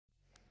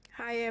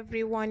Hi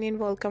everyone and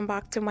welcome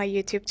back to my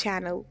YouTube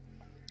channel.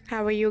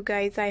 How are you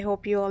guys? I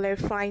hope you all are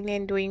fine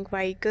and doing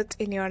very good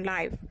in your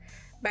life.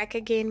 Back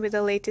again with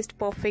the latest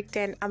perfect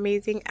and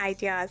amazing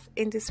ideas.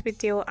 In this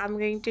video, I'm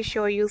going to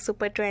show you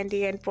super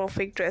trendy and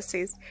perfect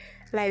dresses,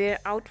 leather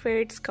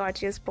outfits,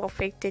 gorgeous,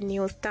 perfect and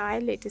new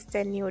style, latest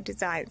and new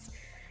designs.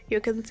 You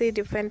can see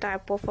different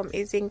type of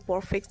amazing,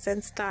 perfect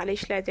and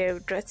stylish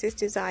leather dresses,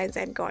 designs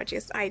and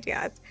gorgeous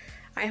ideas.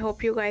 I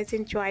hope you guys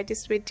enjoyed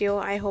this video.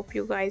 I hope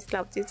you guys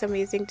love these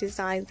amazing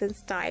designs and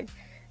style.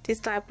 This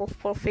type of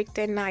perfect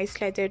and nice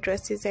leather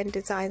dresses and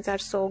designs are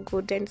so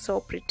good and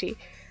so pretty.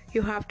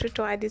 You have to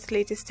try this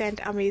latest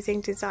and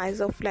amazing designs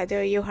of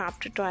leather. You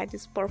have to try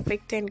this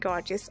perfect and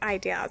gorgeous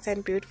ideas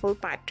and beautiful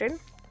pattern.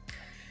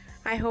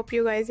 I hope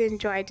you guys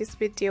enjoyed this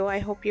video. I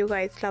hope you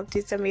guys love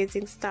this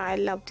amazing style,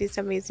 love this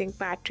amazing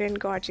pattern,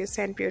 gorgeous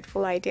and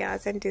beautiful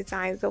ideas and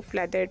designs of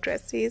leather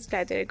dresses,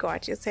 leather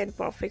gorgeous and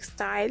perfect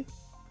style.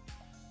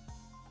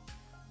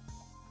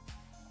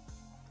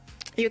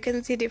 You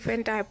can see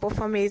different type of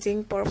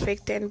amazing,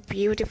 perfect and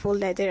beautiful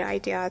leather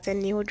ideas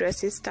and new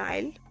dresses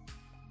style.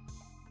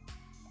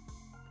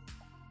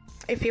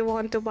 If you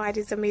want to buy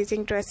these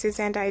amazing dresses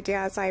and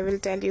ideas, I will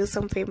tell you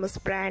some famous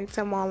brands,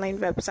 some online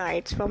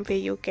websites from where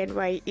you can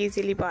very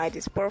easily buy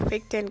these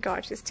perfect and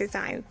gorgeous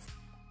designs.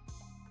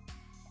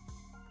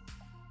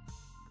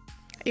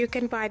 You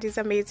can buy these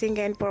amazing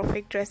and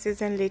perfect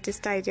dresses and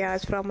latest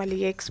ideas from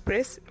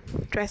AliExpress,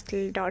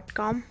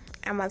 Dressly.com,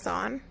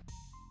 Amazon,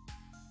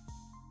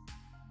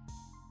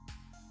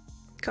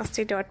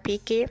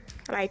 Custy.pk,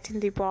 Right in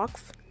the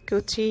Box,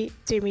 Gucci,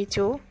 Jimmy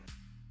Choo,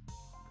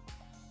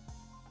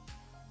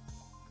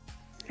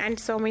 and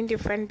so many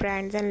different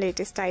brands and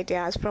latest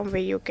ideas from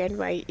where you can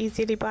very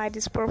easily buy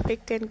these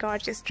perfect and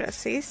gorgeous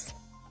dresses.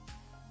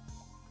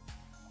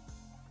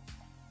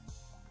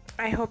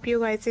 I hope you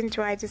guys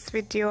enjoyed this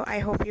video. I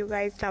hope you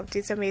guys love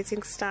this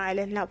amazing style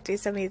and love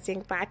this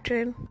amazing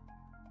pattern.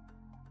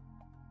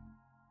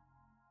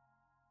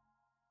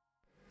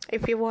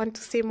 If you want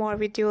to see more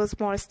videos,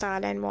 more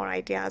style and more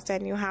ideas,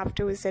 then you have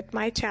to visit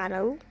my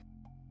channel.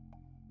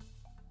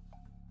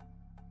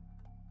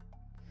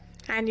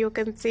 And you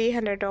can see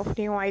hundreds of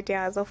new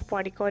ideas of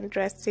bodycon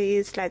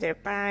dresses, leather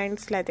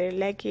pants, leather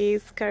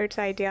leggings, skirts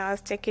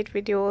ideas, jacket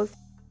videos.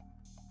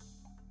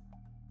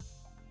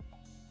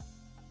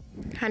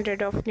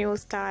 Hundreds of new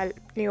style,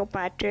 new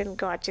pattern,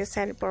 gorgeous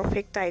and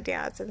perfect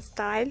ideas and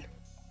style.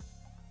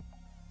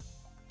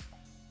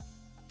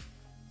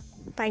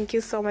 Thank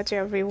you so much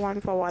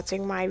everyone for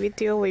watching my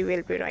video. We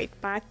will be right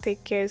back.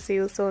 Take care. See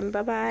you soon.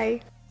 Bye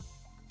bye.